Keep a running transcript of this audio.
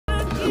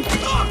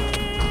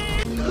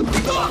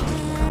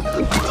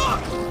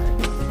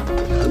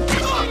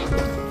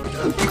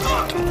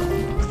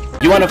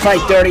You wanna fight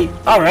dirty?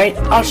 Alright,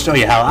 I'll show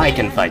you how I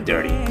can fight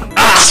dirty.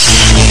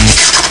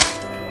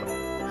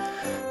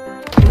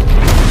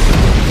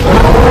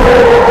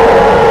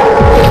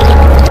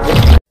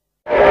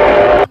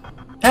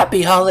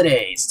 Happy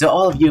holidays to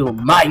all of you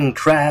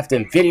Minecraft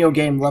and video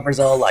game lovers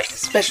alike,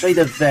 especially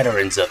the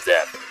veterans of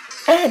them.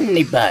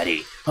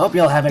 Anybody. Hope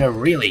y'all having a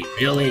really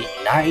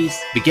nice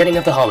beginning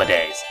of the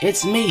holidays.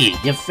 It's me,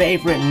 your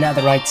favorite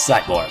netherite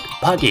cyborg,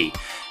 Puggy,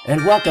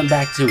 and welcome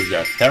back to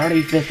the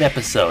 35th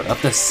episode of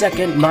the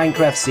second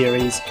Minecraft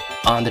series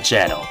on the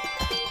channel.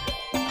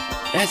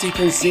 As you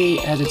can see,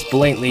 as it's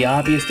blatantly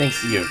obvious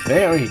thanks to your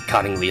very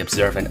cunningly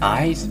observant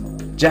eyes,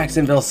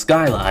 Jacksonville's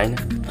skyline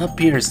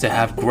appears to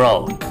have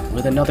grown,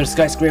 with another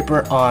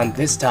skyscraper on,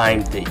 this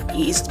time, the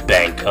east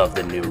bank of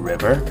the new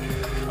river,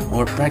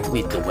 or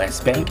practically the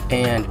west bank,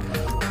 and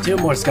two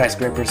more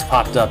skyscrapers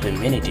popped up in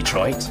mini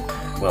Detroit.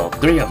 Well,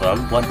 three of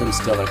them, one of them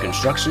still in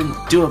construction,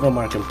 two of them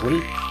are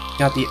complete.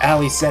 Got the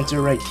alley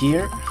center right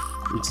here,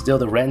 it's still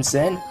the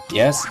Rensen.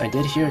 Yes, I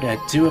did hear that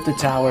two of the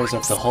towers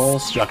of the whole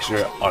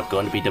structure are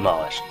going to be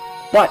demolished.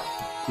 But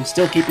I'm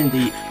still keeping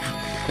the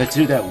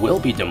two that will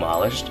be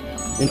demolished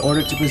in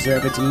order to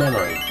preserve its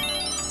memory.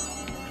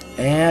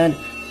 And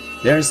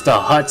there's the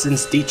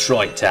Hudson's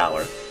Detroit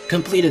Tower,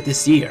 completed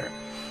this year.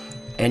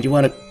 And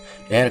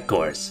of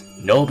course,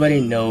 nobody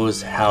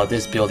knows how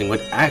this building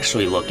would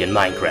actually look in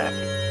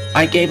Minecraft.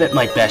 I gave it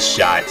my best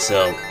shot,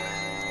 so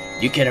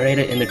you can rate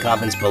it in the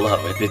comments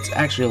below if it's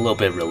actually a little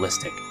bit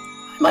realistic.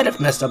 I might have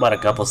messed up on a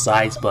couple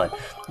sides, but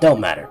don't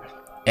matter.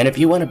 And if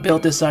you want to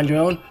build this on your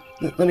own,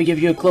 let me give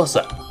you a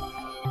close-up.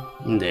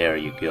 There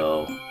you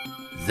go.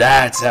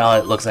 That's how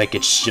it looks like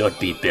it should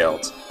be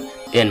built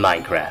in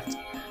Minecraft.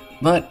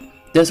 But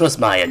this was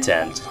my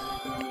attempt.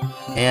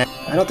 And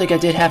I don't think I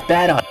did half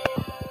bad on it.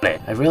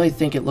 I really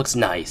think it looks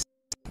nice.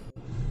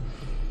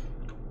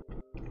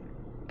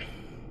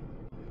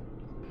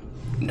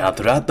 Now,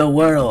 throughout the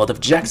world of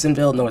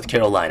Jacksonville, North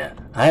Carolina,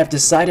 I have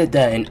decided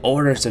that in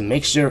order to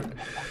make sure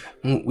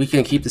we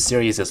can keep the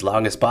series as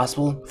long as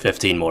possible,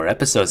 15 more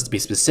episodes to be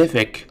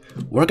specific,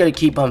 we're gonna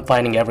keep on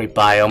finding every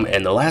biome,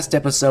 and the last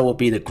episode will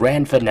be the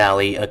grand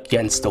finale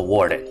against the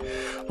Warden.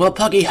 Well,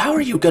 Puggy, how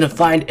are you gonna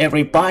find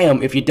every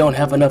biome if you don't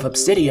have enough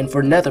obsidian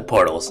for nether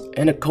portals?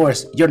 And of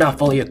course, you're not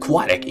fully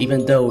aquatic,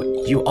 even though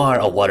you are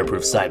a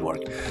waterproof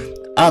cyborg.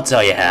 I'll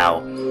tell you how.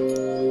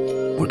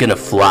 We're gonna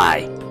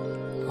fly.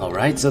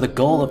 Alright, so the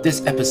goal of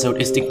this episode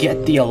is to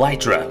get the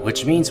elytra,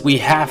 which means we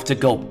have to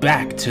go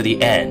back to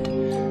the end.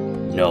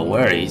 No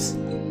worries.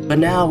 But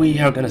now we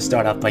are gonna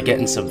start off by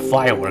getting some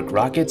firework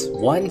rockets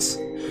once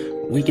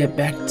we get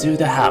back to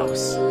the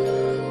house.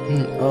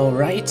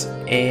 Alright,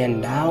 and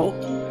now...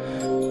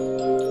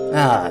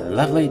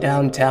 lovely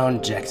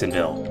downtown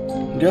Jacksonville.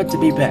 Good to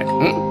be back.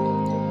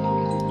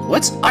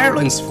 What's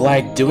Ireland's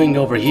flag doing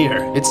over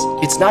here?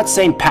 It's not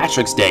St.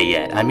 Patrick's Day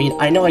yet. I mean,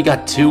 I know I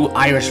got two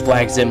Irish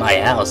flags in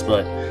my house,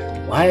 but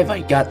why have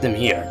I got them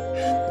here?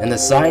 And the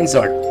signs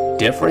are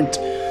different.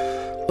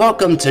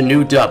 Welcome to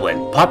New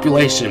Dublin.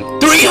 Population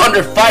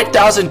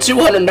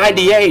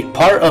 305,298,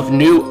 part of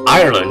New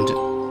Ireland.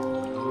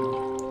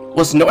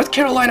 Was North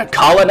Carolina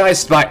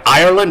colonized by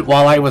Ireland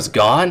while I was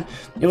gone?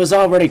 It was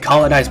already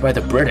colonized by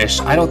the British.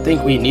 I don't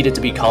think we needed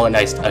to be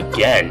colonized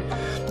again.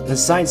 The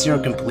signs here are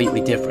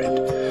completely different.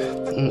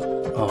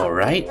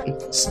 Alright,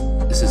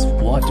 this is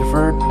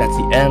Waterford, that's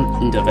the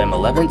end of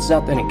M11,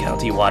 South End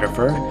County,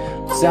 Waterford.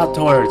 South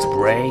towards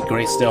Bray,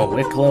 Greystone,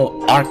 Wicklow,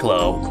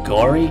 Arklow,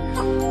 Gorey,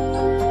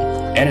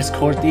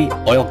 Enniscorthy,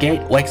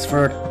 Oilgate,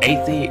 Wexford,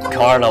 Athey,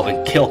 Carlow,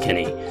 and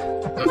Kilkenny.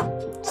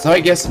 So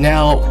I guess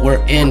now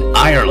we're in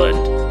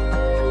Ireland.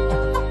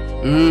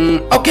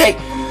 Okay!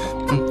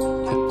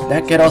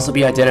 That could also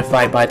be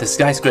identified by the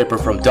skyscraper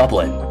from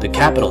Dublin, the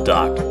capital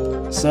dock.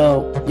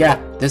 So, yeah,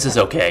 this is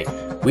okay.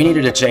 We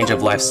needed a change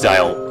of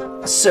lifestyle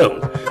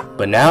soon,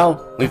 but now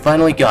we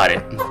finally got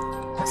it.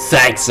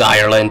 Thanks,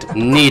 Ireland.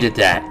 Needed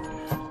that.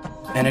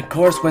 And of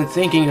course, when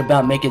thinking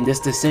about making this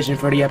decision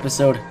for the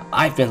episode,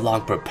 I've been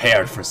long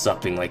prepared for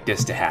something like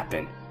this to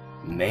happen.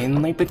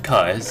 Mainly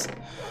because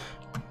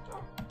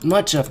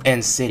much of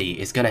End City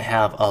is gonna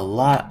have a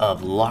lot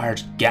of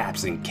large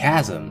gaps and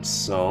chasms,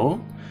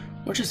 so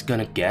we're just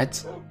gonna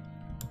get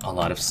a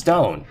lot of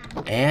stone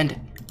and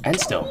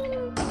endstone.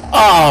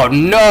 Oh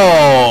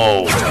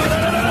no!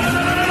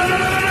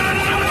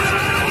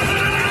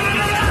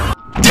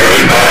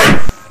 Demon!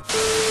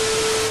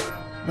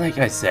 Like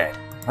I said,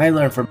 I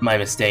learned from my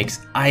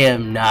mistakes. I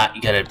am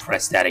not gonna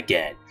press that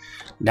again.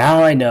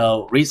 Now I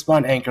know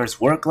respawn anchors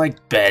work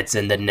like beds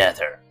in the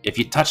nether. If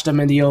you touch them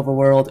in the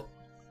overworld,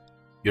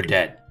 you're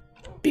dead.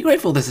 Be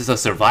grateful this is a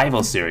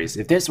survival series.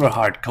 If this were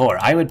hardcore,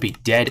 I would be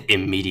dead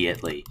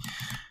immediately.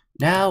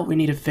 Now we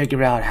need to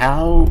figure out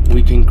how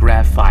we can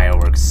grab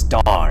firework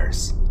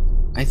stars.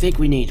 I think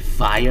we need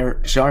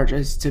fire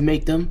charges to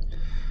make them.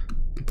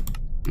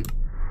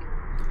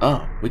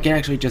 Oh, we can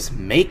actually just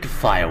make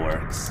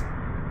fireworks.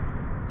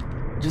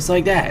 Just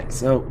like that.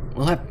 So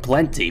we'll have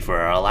plenty for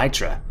our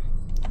elytra.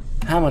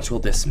 How much will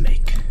this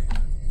make?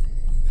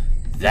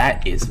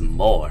 That is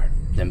more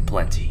than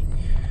plenty.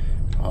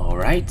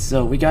 Alright,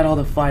 so we got all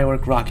the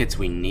firework rockets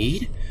we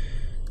need.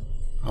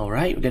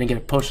 Alright, we're gonna get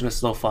a potion of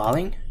slow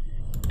falling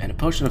and a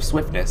potion of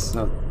swiftness.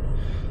 So,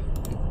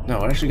 no,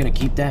 we're actually gonna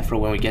keep that for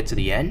when we get to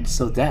the end,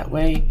 so that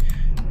way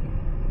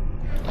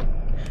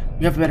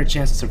we have a better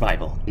chance of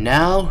survival.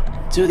 Now,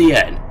 to the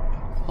end.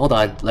 Hold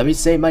on, let me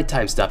say my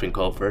time stopping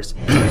quote first.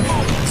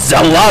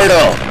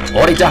 Zawardo!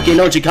 Oritake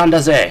no jikan da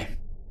ze!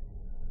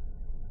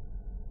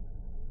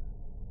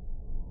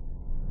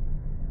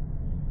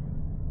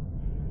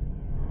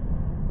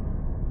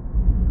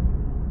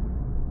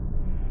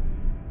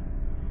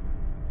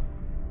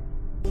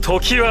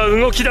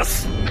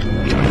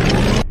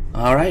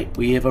 Alright,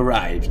 we have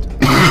arrived.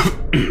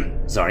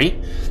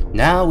 Sorry.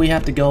 Now we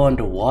have to go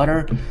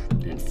underwater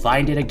and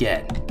find it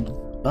again.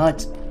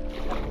 But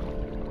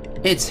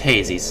it's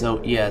hazy,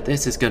 so yeah,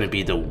 this is gonna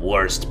be the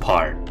worst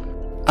part.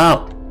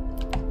 Oh!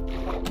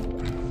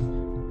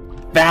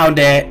 Found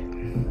it!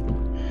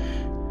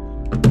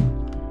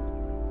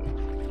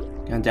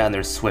 Gone down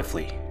there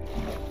swiftly.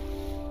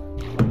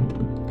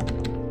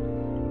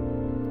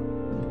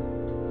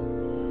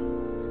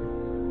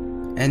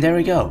 And there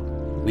we go.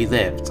 We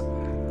lived.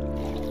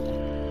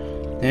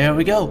 There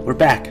we go. We're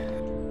back.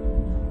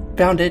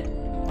 Found it.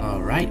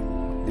 Alright.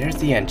 There's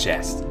the end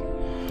chest.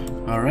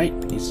 Alright.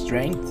 Need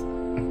strength.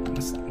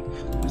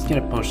 Let's get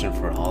a potion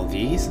for all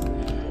these.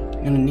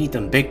 I'm gonna need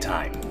them big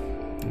time.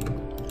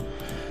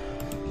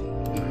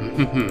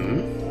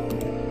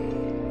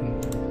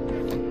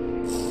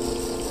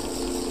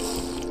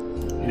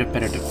 Need to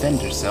better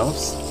defend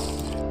yourselves.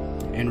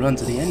 And run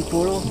to the end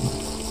portal.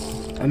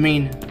 I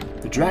mean,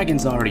 the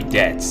dragon's already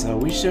dead, so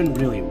we shouldn't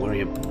really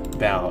worry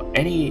about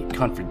any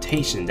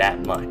confrontation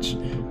that much.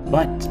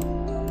 But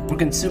we're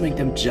consuming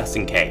them just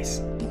in case.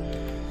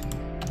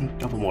 A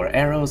couple more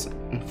arrows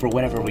for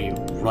whenever we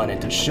run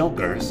into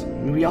shulkers. I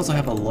mean, we also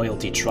have a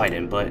loyalty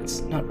trident, but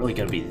it's not really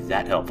going to be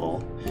that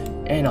helpful,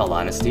 in all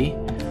honesty.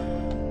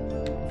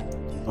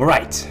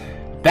 Alright,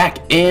 back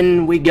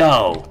in we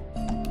go!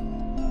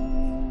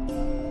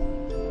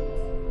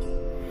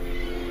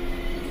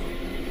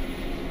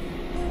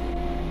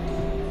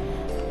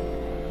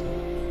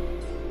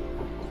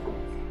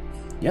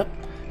 Yep,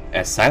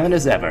 as silent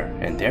as ever,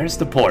 and there's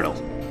the portal.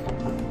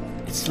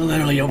 It's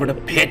literally over the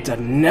pit of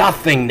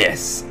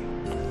nothingness!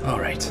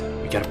 Alright,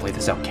 we gotta play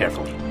this out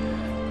carefully.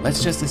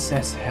 Let's just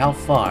assess how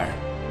far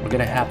we're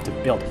gonna have to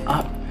build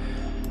up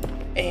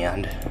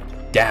and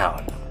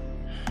down.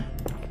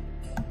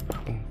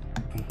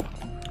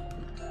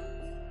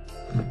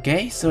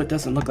 Okay, so it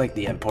doesn't look like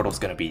the end portal's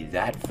gonna be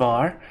that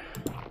far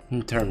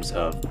in terms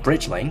of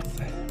bridge length,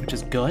 which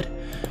is good.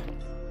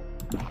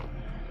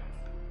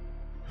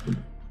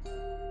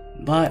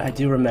 But I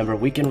do remember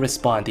we can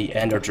respawn the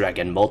Ender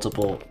Dragon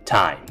multiple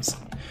times,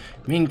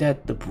 meaning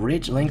that the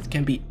bridge length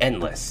can be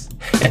endless.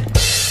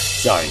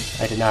 Sorry,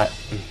 I did not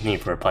mean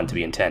for a pun to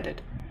be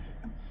intended.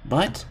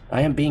 But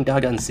I am being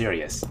doggone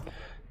serious.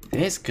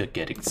 This could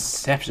get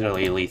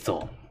exceptionally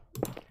lethal.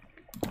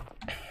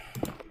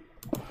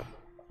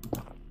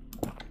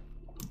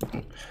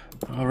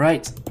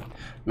 Alright. I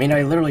mean,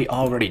 I literally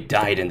already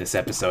died in this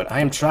episode. I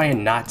am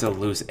trying not to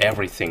lose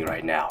everything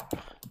right now.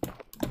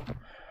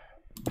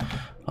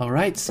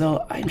 Alright,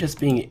 so I'm just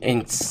being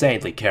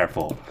insanely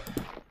careful.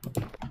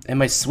 And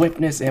my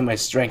swiftness and my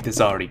strength is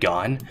already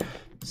gone.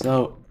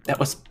 So that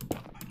was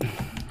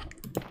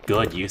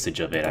good usage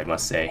of it, I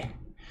must say.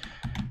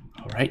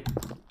 Alright.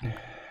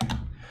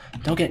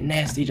 Don't get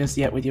nasty just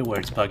yet with your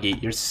words, Puggy.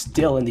 You're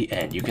still in the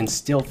end. You can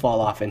still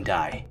fall off and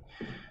die.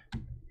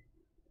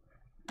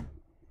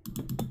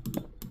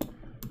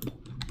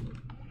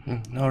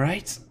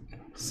 Alright.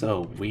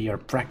 So we are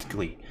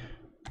practically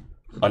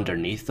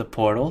underneath the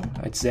portal,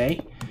 I'd say.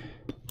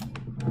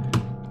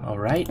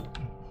 Alright.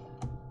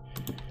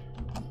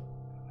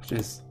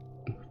 Just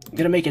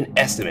gonna make an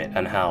estimate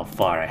on how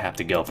far I have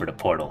to go for the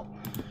portal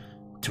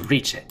to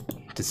reach it,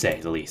 to say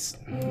the least.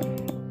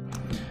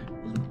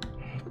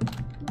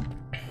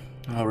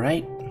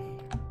 Alright.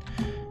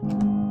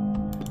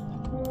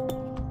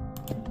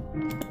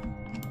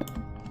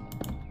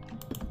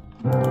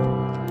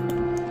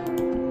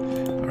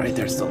 Alright,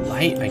 there's the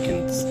light. I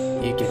can see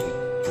it getting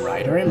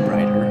brighter and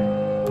brighter.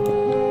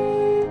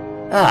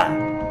 Ah,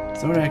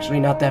 so we're actually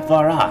not that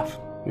far off.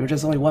 We were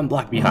just only one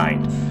block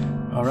behind.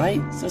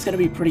 Alright, so it's gonna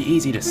be pretty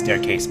easy to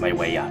staircase my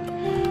way up.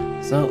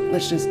 So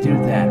let's just do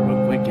that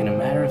real quick in a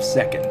matter of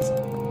seconds.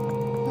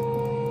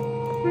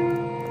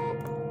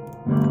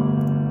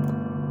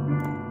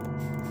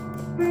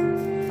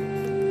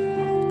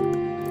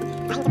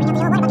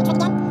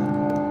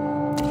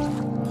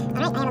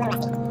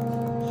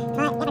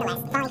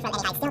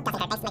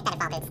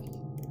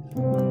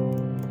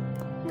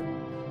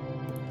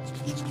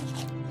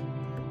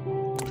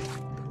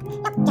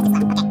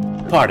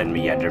 Pardon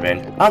me,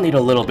 Enderman. I'll need a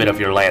little bit of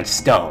your land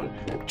stone.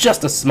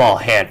 Just a small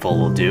handful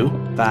will do.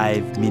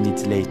 5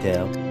 minutes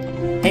later.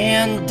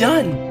 And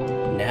done!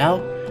 Now,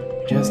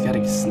 just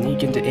gotta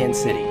sneak into End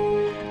City.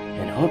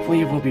 And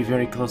hopefully we'll be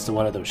very close to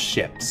one of those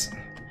ships.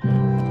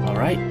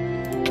 Alright.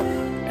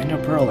 Ender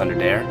Pearl under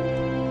there.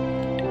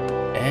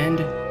 And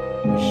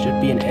we should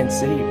be in End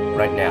City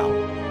right now.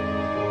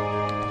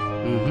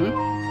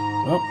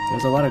 Well,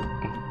 there's a lot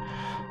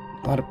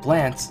of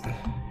plants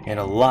and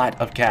a lot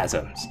of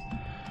chasms.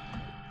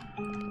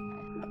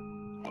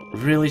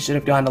 Really should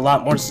have gotten a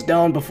lot more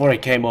stone before I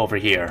came over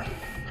here.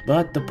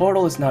 But the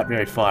portal is not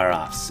very far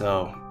off,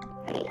 so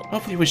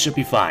hopefully we should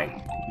be fine.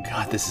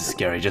 God, this is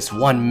scary. Just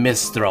one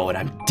misthrow and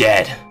I'm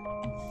dead.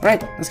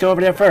 Alright, let's go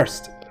over there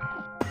first.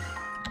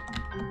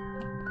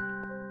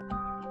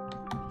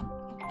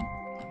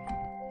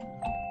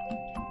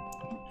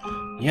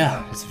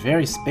 Yeah, it's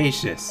very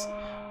spacious.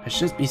 I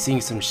should be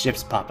seeing some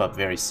ships pop up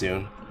very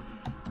soon.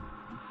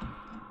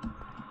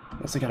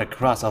 Also gotta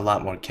cross a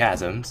lot more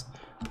chasms.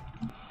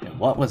 And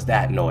what was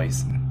that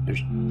noise? There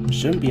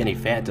shouldn't be any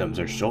phantoms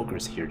or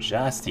shulkers here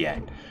just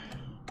yet.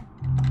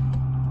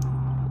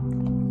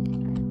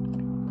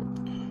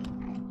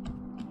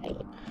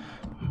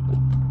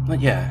 But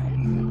yeah,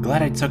 I'm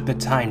glad I took the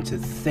time to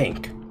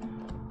think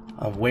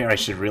of where I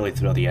should really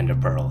throw the Ender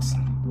Pearls.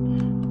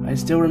 I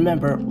still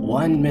remember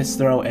one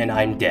misthrow and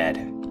I'm dead.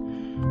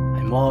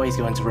 I'm always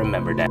going to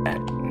remember that.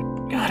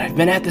 God, I've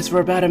been at this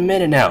for about a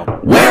minute now.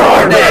 Where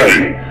are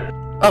they?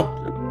 Oh.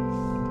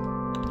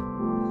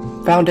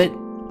 Found it.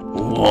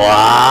 Wow!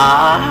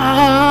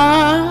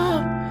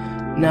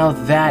 Now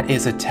that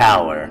is a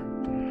tower.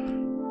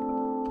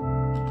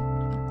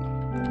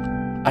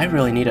 I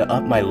really need to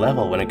up my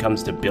level when it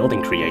comes to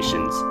building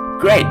creations.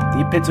 Great!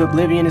 The Pit to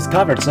Oblivion is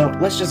covered, so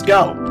let's just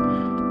go!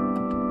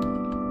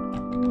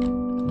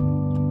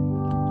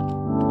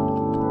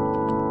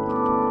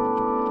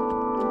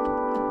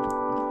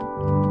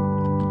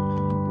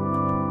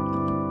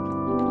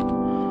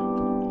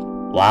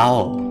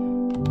 Wow.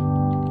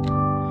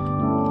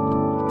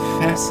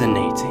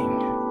 Fascinating.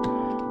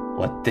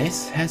 What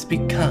this has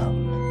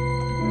become.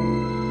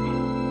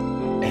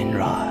 And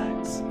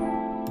rods.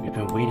 We've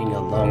been waiting a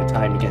long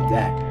time to get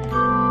that.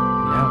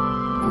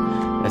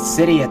 Now, a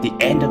city at the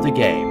end of the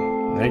game.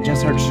 And I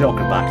just heard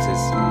shulker boxes.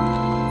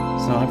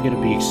 So I'm gonna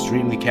be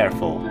extremely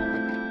careful.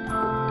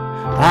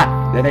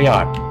 Ah, there they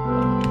are.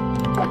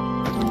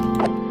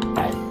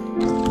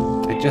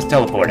 They just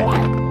teleported.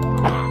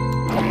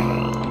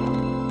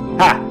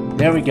 Ha!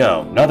 There we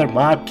go. Another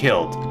mob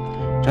killed.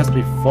 Just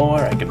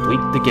before I complete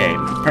the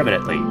game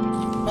permanently.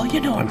 Well, you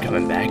know I'm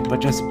coming back,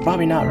 but just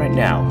probably not right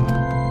now.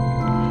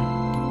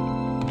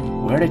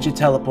 Where did you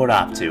teleport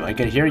off to? I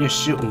could hear you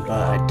shooting, but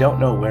I don't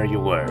know where you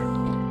were.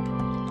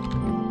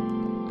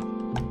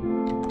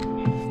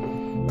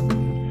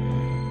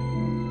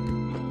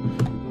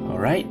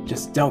 Alright,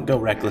 just don't go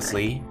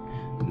recklessly.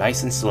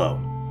 Nice and slow.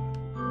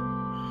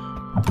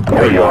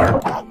 There you are.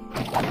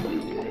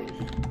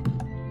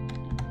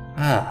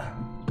 Ah.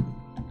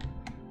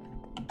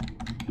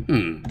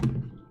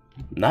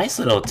 Nice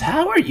little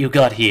tower you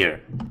got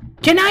here.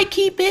 Can I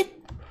keep it?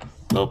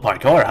 Little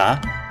parkour, huh?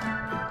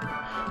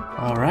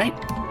 Alright.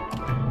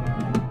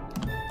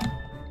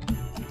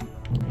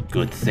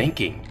 Good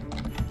thinking.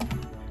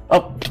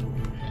 Oh!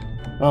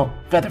 Well,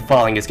 feather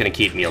falling is gonna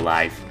keep me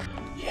alive.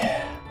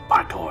 Yeah,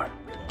 parkour.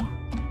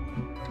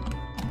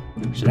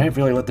 Should I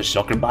really let the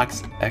shulker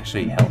box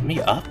actually help me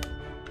up?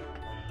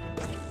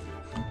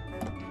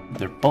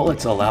 Their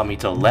bullets allow me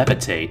to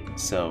levitate,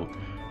 so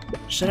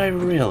should I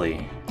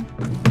really?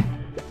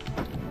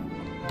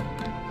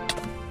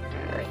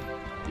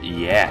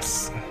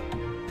 Yes.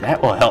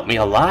 That will help me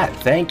a lot,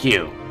 thank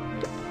you.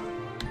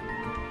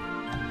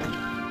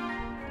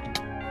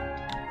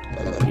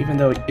 Even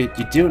though you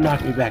do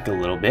knock me back a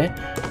little bit,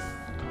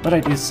 but I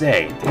do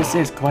say, this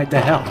is quite the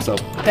help, so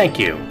thank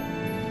you.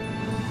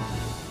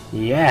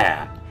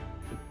 Yeah.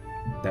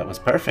 That was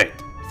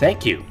perfect.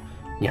 Thank you.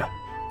 Yeah.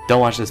 Don't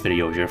watch this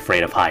video if you're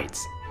afraid of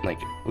heights. Like,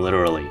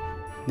 literally.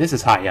 This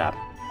is high up.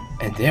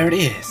 And there it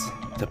is.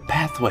 The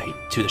pathway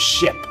to the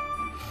ship.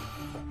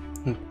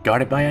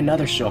 Guarded by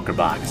another shulker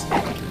box.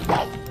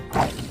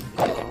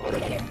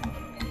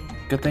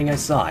 Good thing I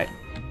saw it.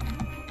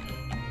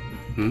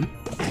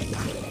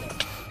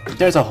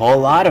 There's a whole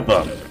lot of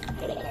them.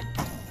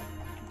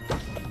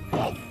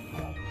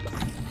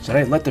 Should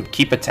I let them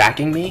keep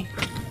attacking me?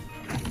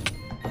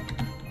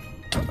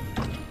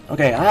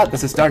 Okay,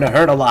 this is starting to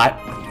hurt a lot.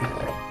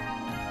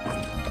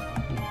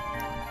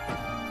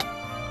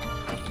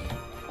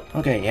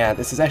 Okay, yeah,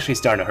 this is actually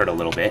starting to hurt a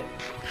little bit.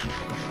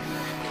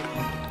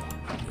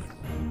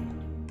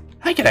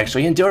 I can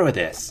actually endure with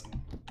this.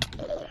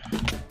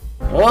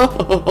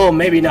 Oh,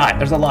 maybe not.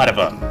 There's a lot of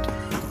them.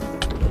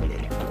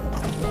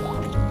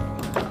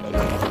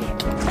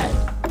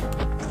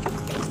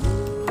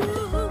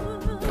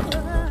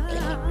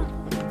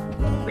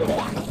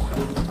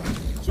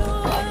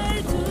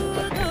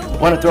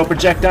 Want to throw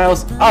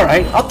projectiles?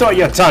 Alright, I'll throw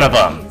you a ton of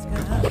them.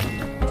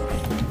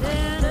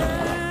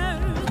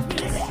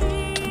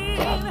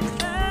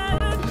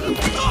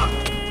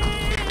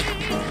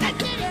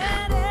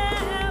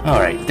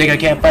 Alright, think I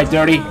can't fight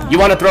dirty? You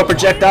want to throw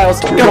projectiles?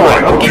 Come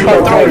on, I'll keep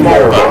on throwing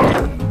more of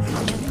them.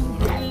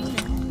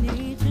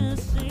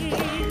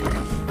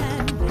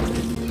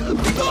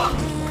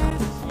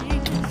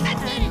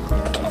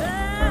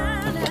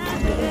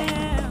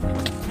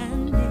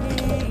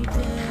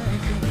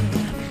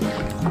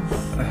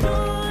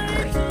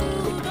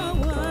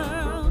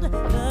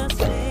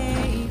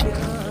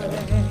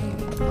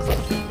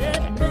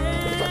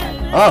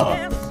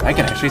 Oh, I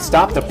can actually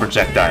stop the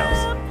projectiles.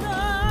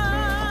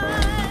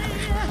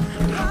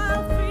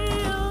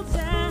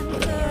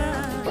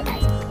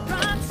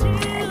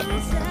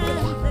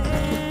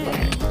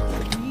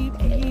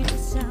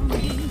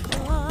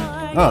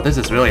 Oh, this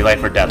is really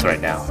life or death right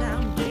now.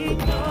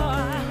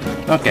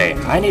 Okay,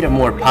 I need a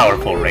more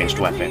powerful ranged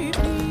weapon.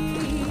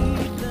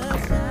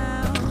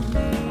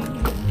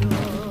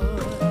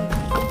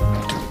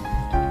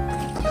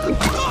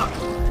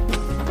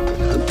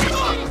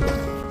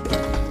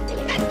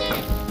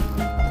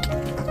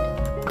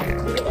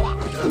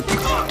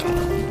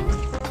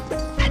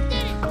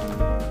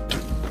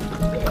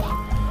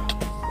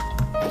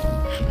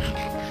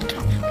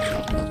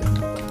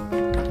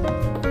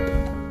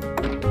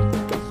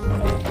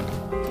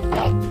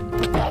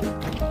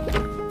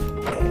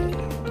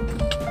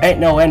 Ain't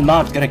no end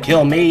mob's gonna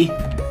kill me.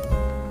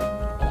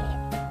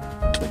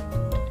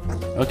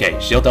 Okay,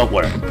 shield don't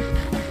work.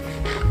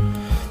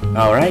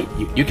 Alright,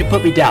 you can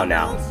put me down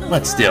now.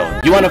 But still,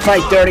 you wanna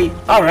fight dirty?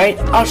 Alright,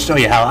 I'll show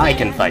you how I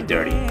can fight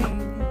dirty.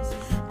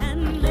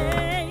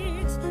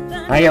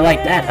 How you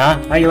like that, huh?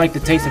 How you like the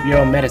taste of your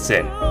own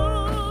medicine?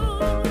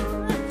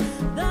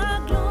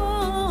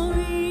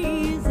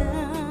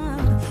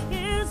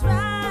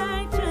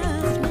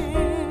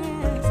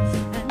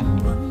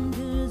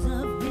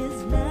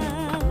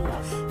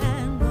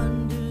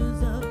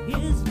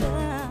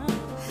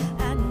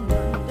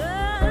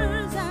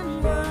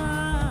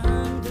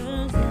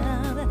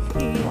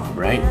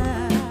 Right?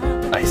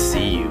 I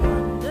see you.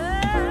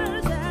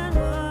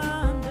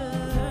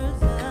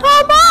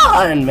 Come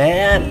on,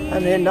 man!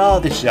 I'm hitting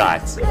all the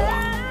shots.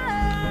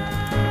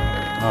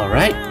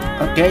 Alright,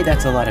 okay,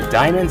 that's a lot of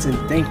diamonds, and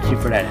thank you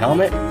for that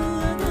helmet.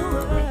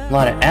 A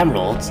lot of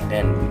emeralds,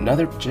 and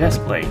another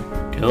chest plate.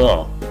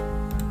 Cool.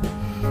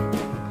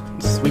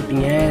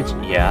 Sweeping edge,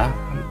 yeah,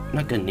 I'm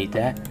not gonna need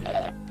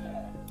that.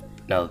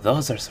 Now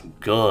those are some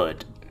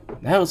good.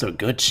 Those are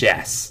good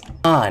chests. Come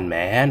on,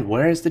 man,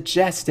 where's the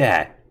chest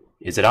at?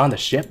 Is it on the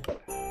ship?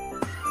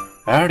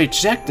 I already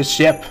checked the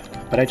ship,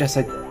 but I guess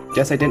I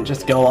didn't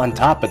just go on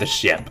top of the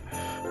ship.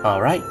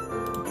 Alright,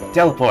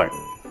 teleport.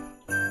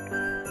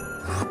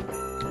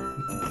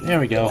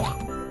 There we go.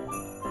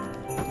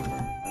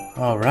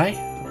 Alright,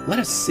 let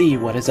us see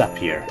what is up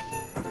here.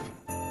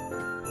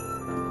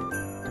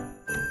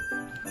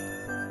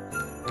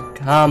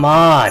 Come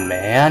on,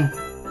 man.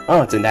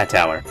 Oh, it's in that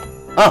tower.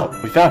 Oh,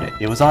 we found it.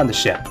 It was on the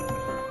ship.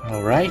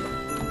 Alright.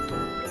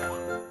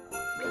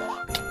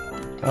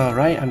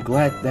 Alright, I'm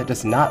glad that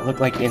does not look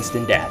like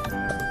instant death.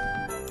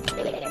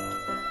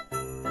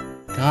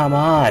 Come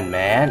on,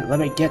 man. Let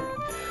me get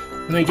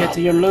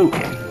to your loot.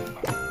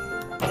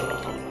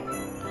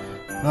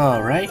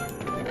 Alright.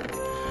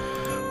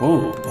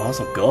 Ooh,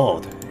 also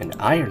gold. And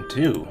iron,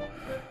 too.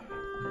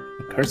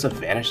 Curse of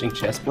Vanishing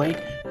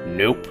Chestplate?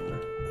 Nope.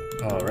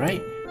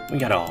 Alright. We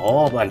got a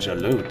whole bunch of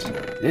loot.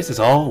 This is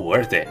all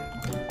worth it.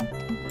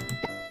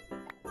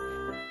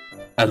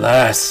 At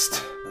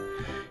last.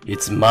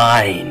 It's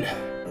mine.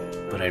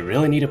 But I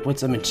really need to put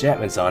some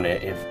enchantments on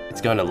it if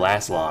it's going to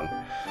last long.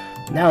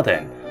 Now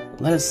then,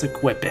 let us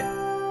equip it.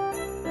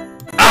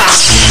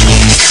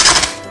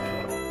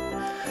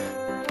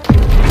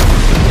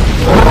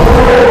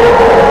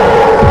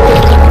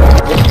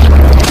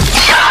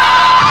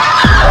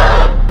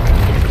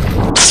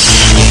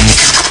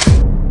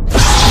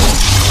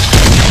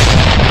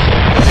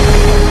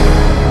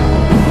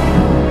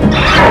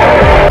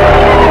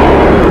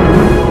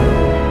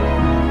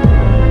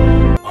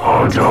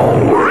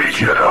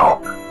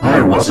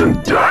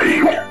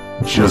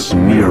 Just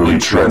merely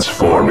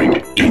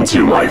transforming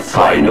into my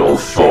final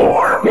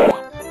form.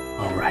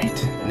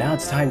 Alright, now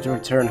it's time to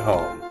return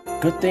home.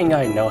 Good thing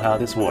I know how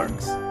this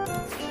works.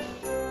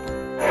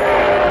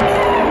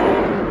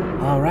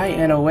 Alright,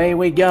 and away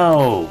we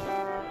go!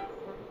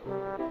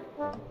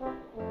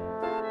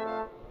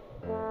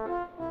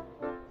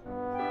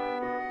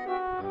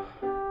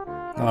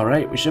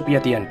 Alright, we should be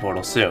at the end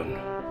portal soon.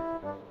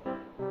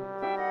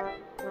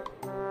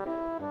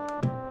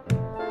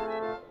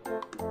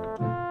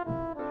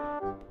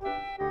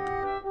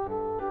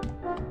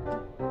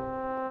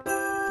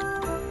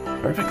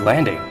 Perfect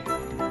landing.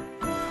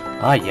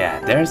 Ah yeah,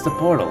 there's the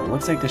portal.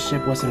 Looks like the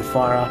ship wasn't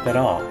far off at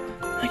all.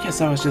 I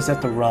guess I was just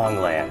at the wrong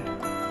land.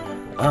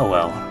 Oh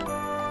well.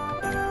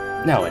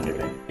 Now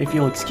Enderman, if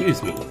you'll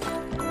excuse me,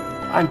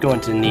 I'm going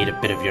to need a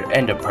bit of your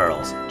ender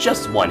pearls.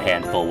 Just one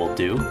handful will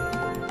do.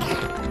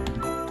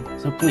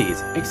 So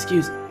please,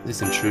 excuse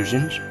this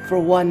intrusion for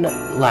one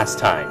last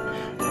time.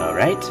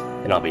 Alright?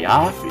 And I'll be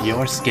off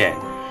your skin.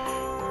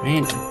 I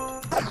mean,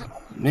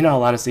 in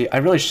all honesty, I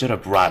really should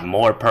have brought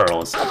more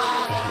pearls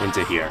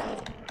into here.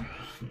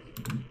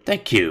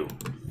 Thank you.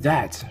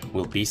 That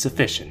will be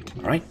sufficient.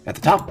 Alright, at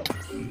the top.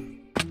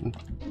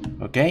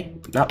 Okay,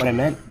 not what I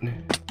meant.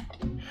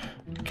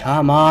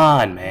 Come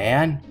on,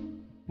 man.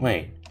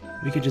 Wait,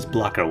 we could just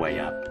block our way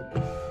up.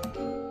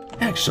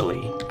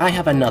 Actually, I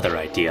have another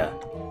idea.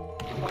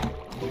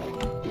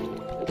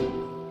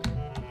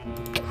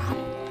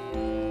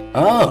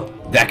 Oh,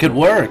 that could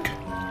work.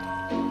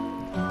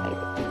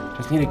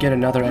 Just need to get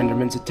another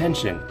Enderman's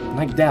attention,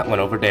 like that one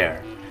over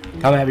there.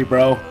 Come at me,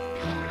 bro.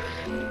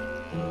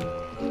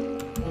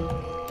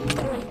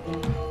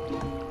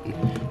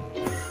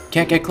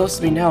 Can't get close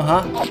to me now,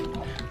 huh?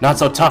 Not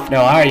so tough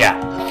now, are ya?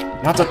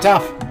 Not so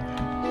tough.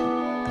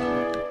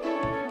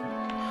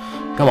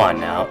 Come on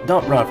now,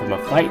 don't run from a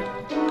fight.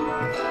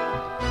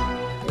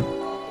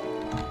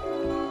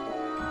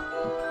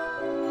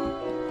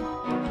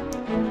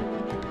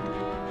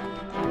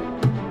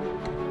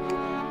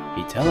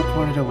 He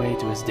teleported away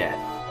to his death.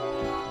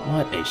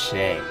 What a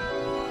shame.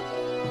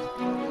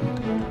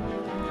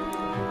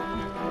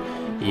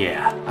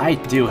 Yeah, I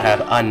do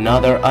have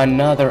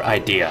another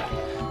idea.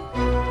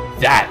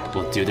 That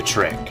will do the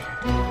trick.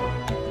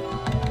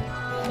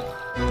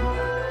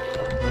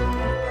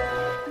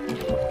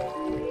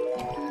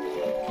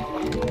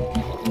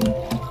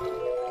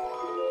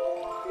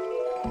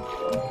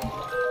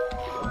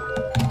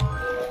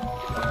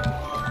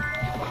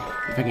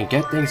 If I can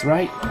get things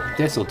right,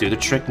 this will do the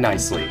trick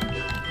nicely.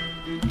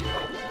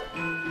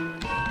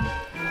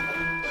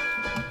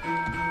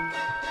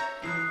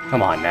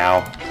 Come on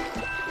now.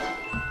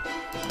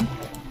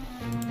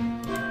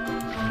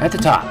 At the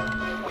top.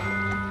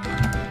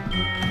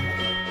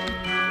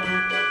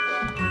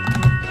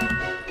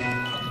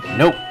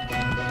 Nope.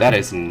 That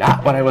is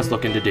not what I was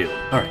looking to do.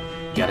 Alright,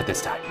 got it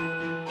this time.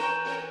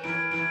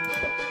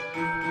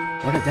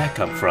 Where did that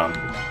come from?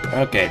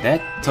 Okay,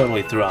 that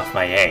totally threw off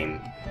my aim.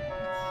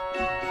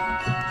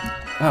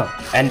 Oh,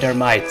 ender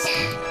mites.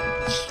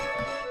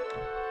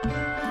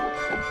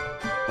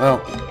 Well,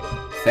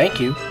 thank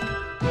you.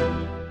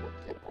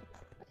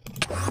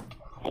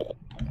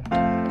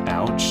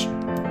 Ouch.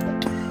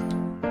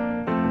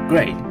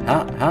 Great.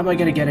 How am I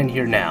gonna get in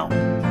here now?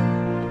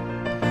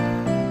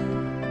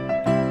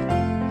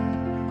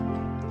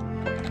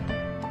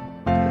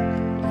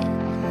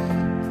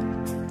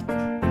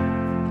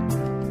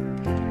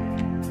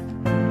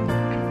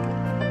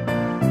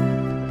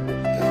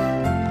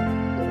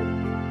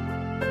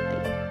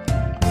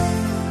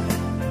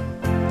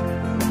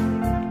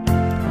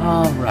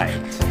 Alright.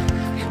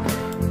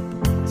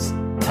 It's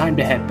time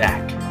to head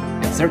back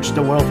and search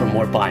the world for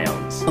more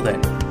biomes. Well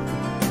then,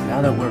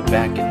 now that we're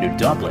back in New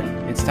Dublin,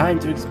 it's time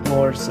to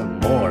explore some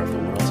more of the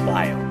world's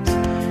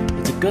biomes.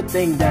 It's a good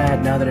thing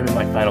that now that I'm in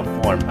my final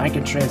form, I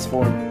can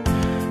transform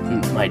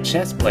my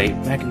chest plate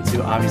back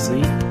into,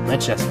 obviously, my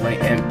chest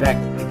plate and back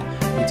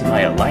into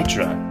my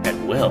elytra at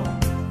will.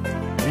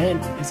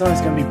 And it's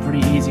always going to be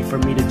pretty easy for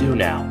me to do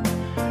now.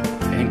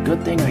 And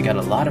good thing I got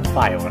a lot of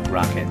firework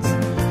rockets.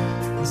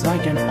 So I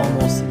can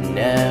almost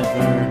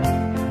never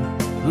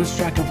lose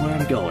track of where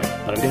I'm going,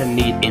 but I'm gonna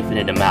need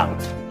infinite amount.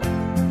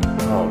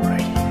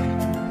 Alright.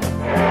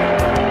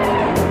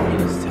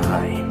 It is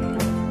time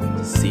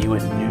to see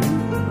what new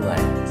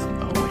lands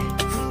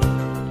await.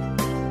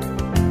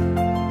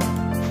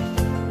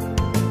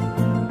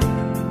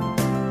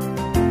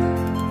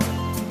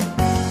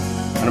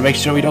 I wanna make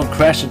sure we don't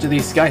crash into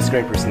these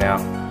skyscrapers now.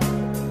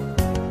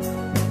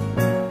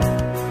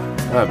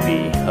 That'd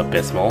be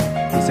abysmal,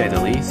 to say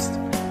the least.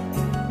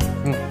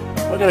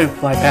 We're gonna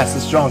fly past the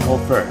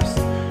stronghold first,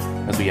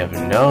 as we have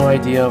no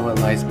idea what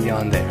lies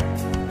beyond there.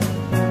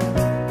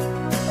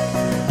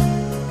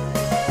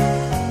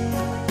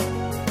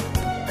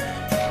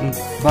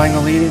 Flying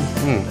the lead?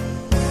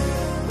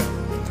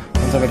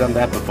 I've never done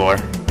that before.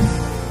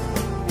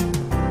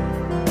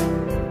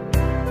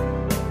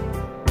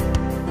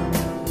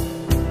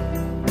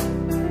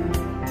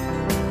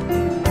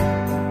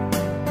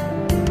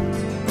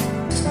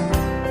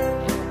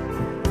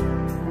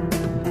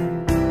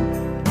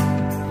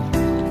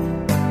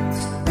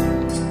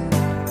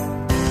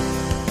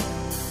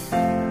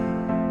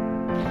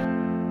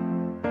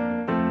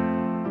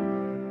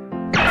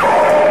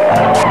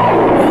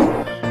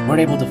 Weren't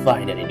able to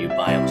find any new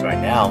biomes right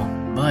now,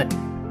 but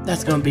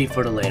that's gonna be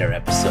for the later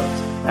episodes.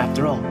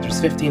 After all, there's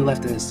 15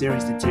 left in the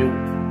series to do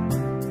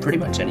pretty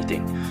much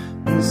anything.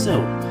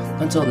 So,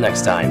 until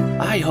next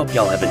time, I hope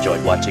y'all have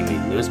enjoyed watching me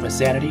lose my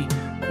sanity,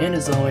 and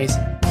as always,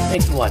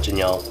 thanks for watching,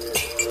 y'all.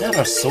 Have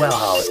a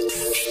swell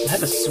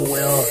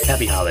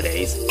happy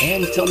holidays,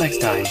 and until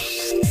next time,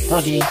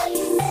 Huggy,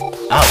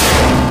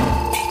 out.